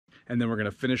and then we're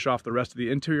gonna finish off the rest of the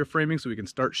interior framing so we can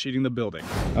start sheeting the building.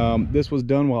 This was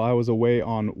done while I was away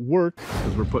on work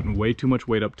because we're putting way too much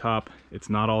weight up top. It's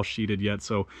not all sheeted yet,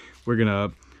 so we're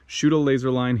gonna shoot a laser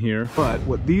line here. But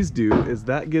what these do is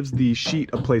that gives the sheet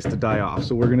a place to die off.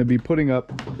 So we're gonna be putting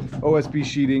up OSB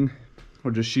sheeting,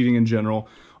 or just sheeting in general,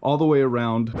 all the way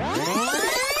around.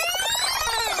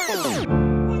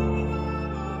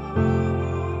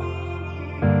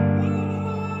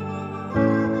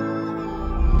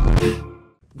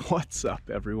 What's up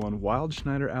everyone, Wild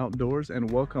Schneider Outdoors, and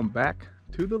welcome back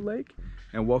to the lake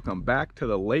and welcome back to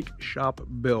the lake shop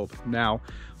build. Now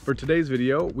for today's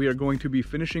video we are going to be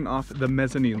finishing off the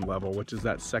mezzanine level, which is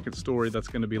that second story that's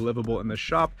going to be livable in the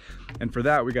shop, and for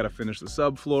that we got to finish the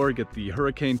subfloor, get the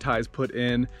hurricane ties put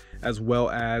in, as well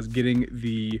as getting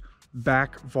the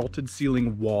back vaulted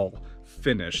ceiling wall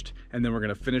finished, and then we're going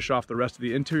to finish off the rest of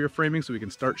the interior framing so we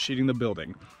can start sheeting the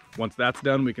building. Once that's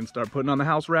done, we can start putting on the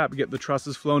house wrap, get the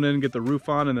trusses flown in, get the roof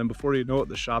on, and then before you know it,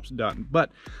 the shop's done.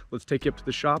 But let's take you up to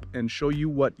the shop and show you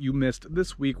what you missed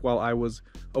this week while I was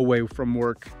away from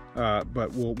work.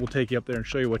 But we'll take you up there and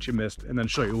show you what you missed, and then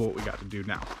show you what we got to do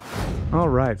now. All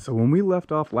right, so when we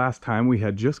left off last time, we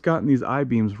had just gotten these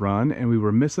I-beams run, and we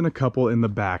were missing a couple in the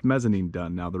back mezzanine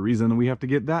done. Now the reason we have to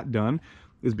get that done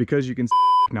is because you can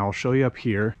see, now I'll show you up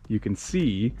here, you can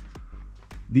see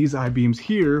these I-beams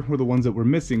here were the ones that were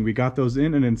missing. We got those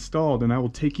in and installed, and I will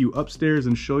take you upstairs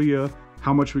and show you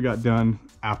how much we got done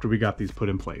after we got these put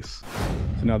in place.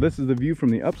 So now this is the view from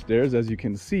the upstairs. As you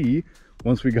can see,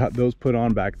 once we got those put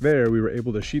on back there, we were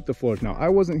able to sheet the floors. Now I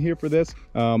wasn't here for this.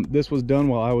 This was done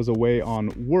while I was away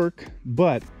on work,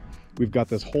 but we've got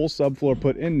this whole subfloor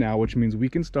put in now, which means we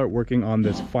can start working on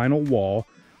this final wall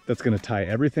that's going to tie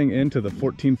everything into the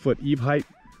 14-foot eave height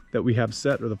that we have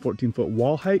set, or the 14-foot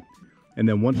wall height. And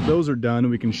then once those are done,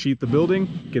 we can sheet the building,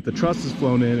 get the trusses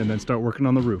flown in, and then start working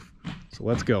on the roof. So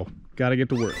let's go. Gotta get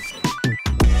to work.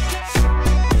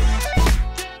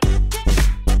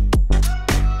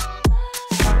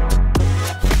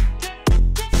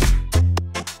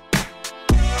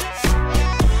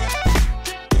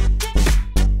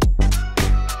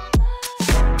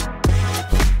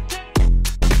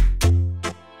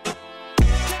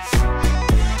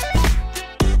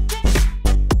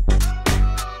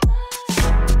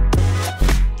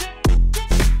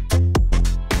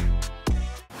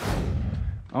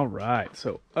 All right,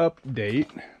 so update.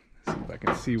 Let's see if I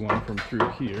can see one from through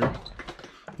here.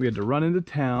 We had to run into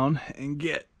town and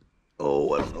get,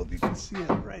 oh, I don't know if you can see it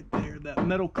right there, that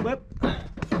metal clip.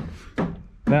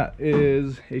 That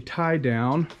is a tie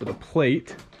down for the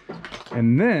plate.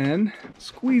 And then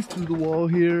squeeze through the wall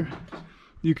here.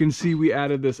 You can see we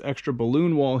added this extra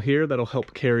balloon wall here that'll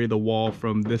help carry the wall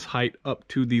from this height up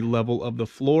to the level of the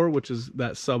floor, which is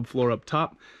that subfloor up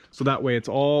top. So that way it's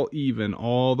all even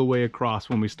all the way across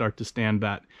when we start to stand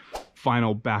that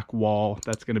final back wall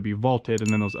that's going to be vaulted, and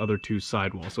then those other two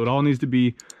side walls. So it all needs to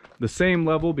be the same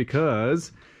level,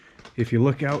 because if you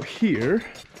look out here,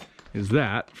 is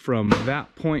that from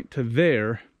that point to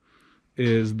there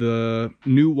is the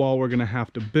new wall we're going to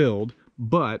have to build,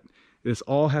 but this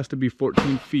all has to be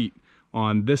 14 feet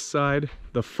on this side,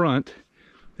 the front,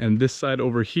 and this side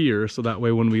over here, so that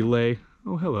way when we lay,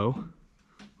 oh hello,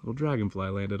 little dragonfly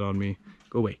landed on me,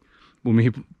 go away. When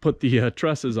we put the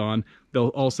trusses on, they'll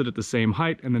all sit at the same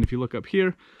height. And then if you look up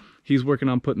here, he's working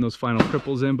on putting those final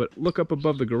cripples in, but look up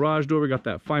above the garage door, we got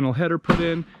that final header put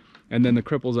in, and then the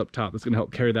cripples up top. That's gonna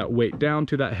help carry that weight down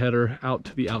to that header, out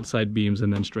to the outside beams,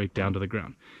 and then straight down to the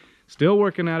ground. Still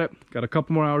working at it, got a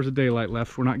couple more hours of daylight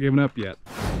left, we're not giving up yet.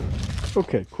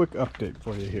 Okay, quick update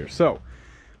for you here. So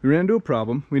we ran into a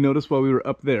problem. We noticed while we were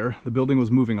up there, the building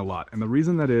was moving a lot. And the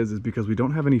reason that is because we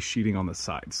don't have any sheeting on the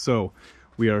sides. So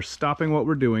we are stopping what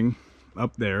we're doing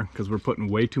up there because we're putting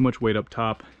way too much weight up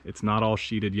top. It's not all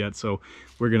sheeted yet. So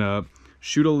we're gonna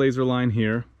shoot a laser line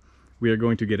here. We are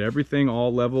going to get everything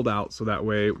all leveled out so that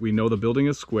way we know the building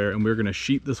is square, and we're gonna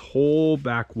sheet this whole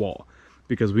back wall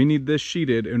because we need this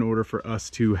sheeted in order for us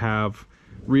to have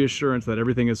reassurance that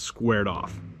everything is squared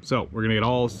off. So we're gonna get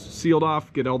all sealed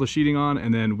off, get all the sheeting on,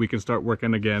 and then we can start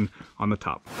working again on the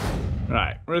top. All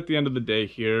right, we're at the end of the day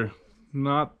here.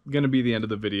 Not gonna be the end of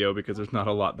the video because there's not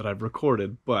a lot that I've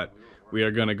recorded, but we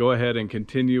are gonna go ahead and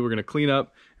continue. We're gonna clean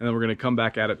up, and then we're gonna come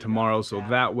back at it tomorrow, so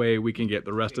that way we can get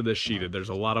the rest of this sheeted. There's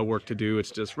a lot of work to do.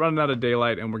 It's just running out of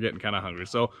daylight and we're getting kind of hungry.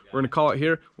 So we're gonna call it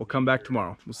here. We'll come back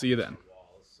tomorrow. We'll see you then.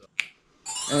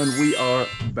 And we are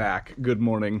back. Good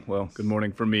morning. Well, good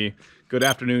morning for me. Good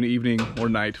afternoon, evening, or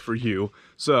night for you.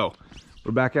 So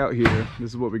we're back out here.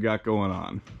 This is what we got going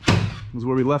on. This is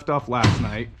where we left off last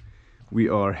night. We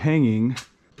are hanging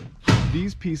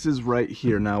these pieces right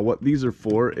here. Now what these are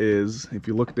for is, if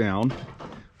you look down,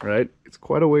 right, it's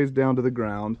quite a ways down to the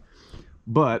ground,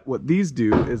 but what these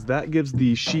do is that gives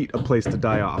the sheet a place to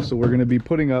die off. So we're going to be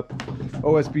putting up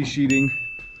OSB sheeting,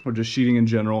 or just sheeting in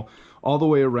general, all the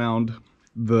way around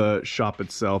the shop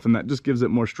itself, and that just gives it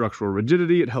more structural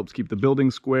rigidity. It helps keep the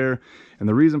building square, and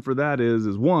the reason for that is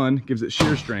one, gives it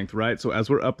shear strength, right? So as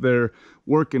we're up there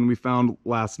working, we found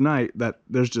last night that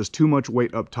there's just too much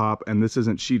weight up top, and this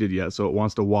isn't sheeted yet, so it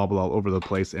wants to wobble all over the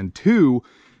place. And two,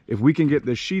 if we can get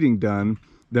this sheeting done,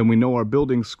 then we know our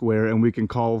building's square, and we can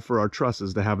call for our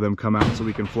trusses to have them come out so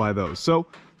we can fly those. So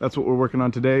that's what we're working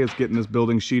on today, is getting this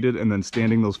building sheeted and then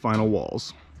standing those final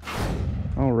walls.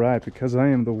 All right, because I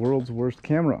am the world's worst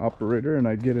camera operator and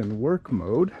I get in work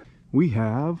mode, we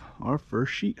have our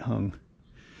first sheet hung.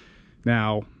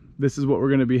 Now, this is what we're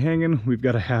going to be hanging. We've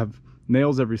got to have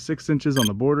nails every 6 inches on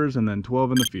the borders and then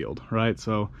 12 in the field, right?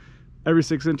 So every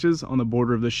 6 inches on the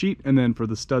border of the sheet, and then for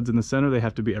the studs in the center, they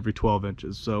have to be every 12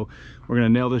 inches. So we're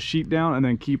going to nail this sheet down and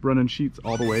then keep running sheets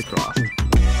all the way across.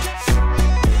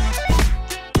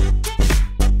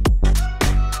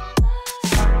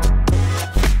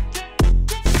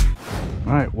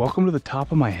 All right, welcome to the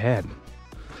top of my head.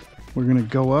 We're gonna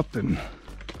go up and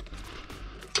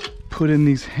put in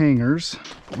these hangers.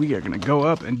 We are gonna go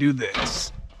up and do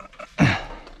this.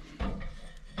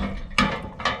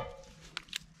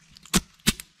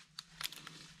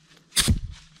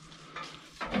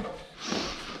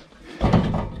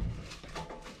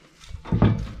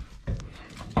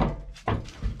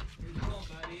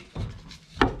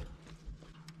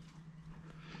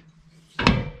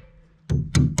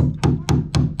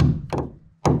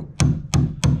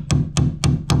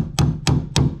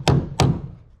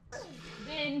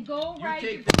 Go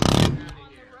right on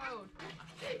the road.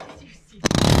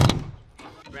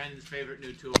 Brandon's favorite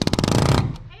new tool.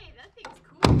 Hey, that thing's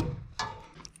cool.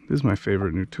 This is my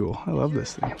favorite new tool. I love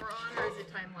this thing. We're on, or is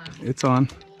it time lapse? It's on.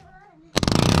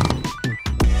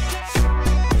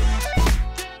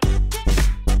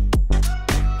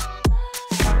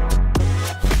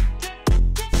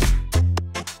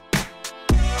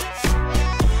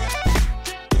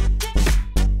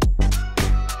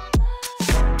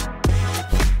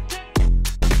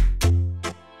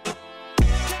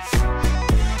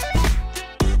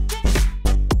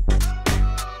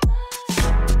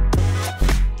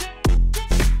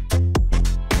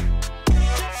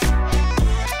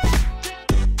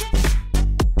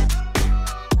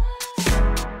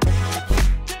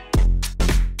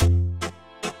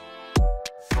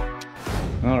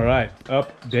 All right,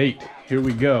 update. Here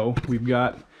we go. We've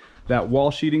got that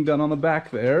wall sheeting done on the back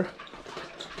there,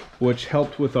 which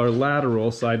helped with our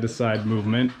lateral side-to-side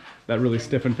movement. That really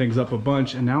stiffened things up a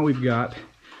bunch. And now we've got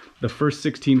the first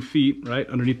 16 feet, right,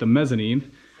 underneath the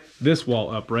mezzanine, this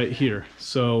wall up right here.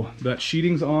 So that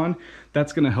sheeting's on.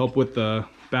 That's gonna help with the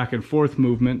back and forth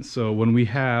movement. So when we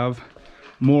have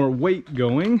more weight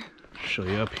going, I'll show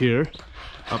you up here,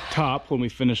 up top, when we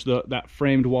finish that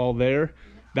framed wall there,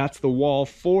 that's the wall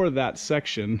for that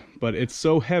section, but it's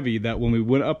so heavy that when we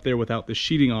went up there without the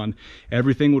sheeting on,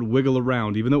 everything would wiggle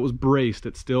around. Even though it was braced,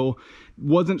 it still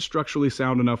wasn't structurally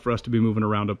sound enough for us to be moving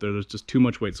around up there. There's just too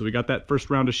much weight. So we got that first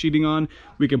round of sheeting on.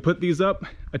 We can put these up,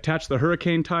 attach the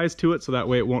hurricane ties to it, so that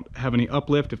way it won't have any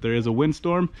uplift if there is a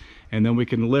windstorm, and then we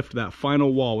can lift that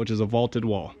final wall, which is a vaulted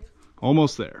wall.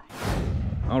 Almost there.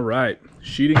 All right,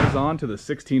 sheeting is on to the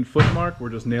 16-foot mark. We're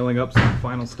just nailing up some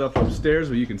final stuff upstairs,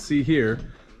 but you can see here,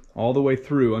 all the way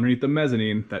through underneath the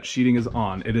mezzanine, that sheeting is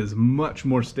on. It is much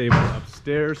more stable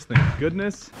upstairs, thank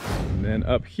goodness. And then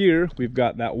up here, we've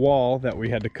got that wall that we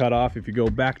had to cut off. If you go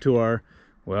back to our,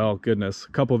 well, goodness,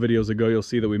 a couple videos ago, you'll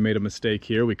see that we made a mistake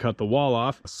here. We cut the wall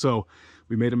off. So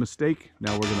we made a mistake.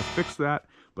 Now we're gonna fix that,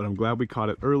 but I'm glad we caught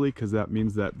it early, because that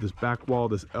means that this back wall,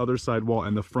 this other side wall,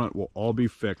 and the front will all be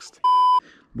fixed.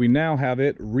 We now have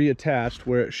it reattached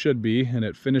where it should be, and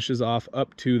it finishes off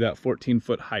up to that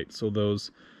 14-foot height. So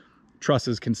those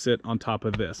trusses can sit on top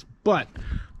of this. But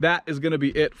that is going to be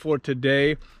it for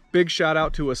today. Big shout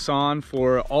out to Hassan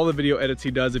for all the video edits he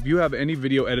does. If you have any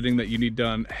video editing that you need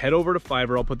done, head over to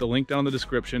Fiverr. I'll put the link down in the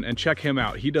description and check him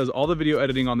out. He does all the video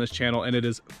editing on this channel and it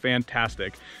is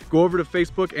fantastic. Go over to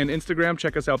Facebook and Instagram,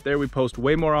 check us out there. We post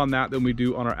way more on that than we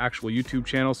do on our actual YouTube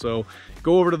channel. So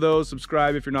go over to those,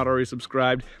 subscribe if you're not already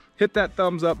subscribed. Hit that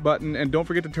thumbs up button and don't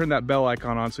forget to turn that bell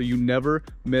icon on so you never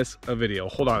miss a video.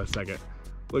 Hold on a second.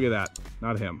 Look at that.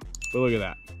 Not him, but look at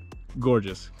that.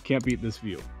 Gorgeous. Can't beat this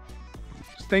view.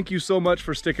 Thank you so much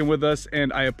for sticking with us,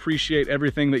 and I appreciate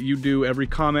everything that you do. Every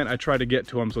comment, I try to get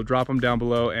to them, so drop them down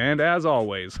below. And as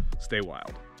always, stay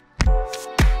wild.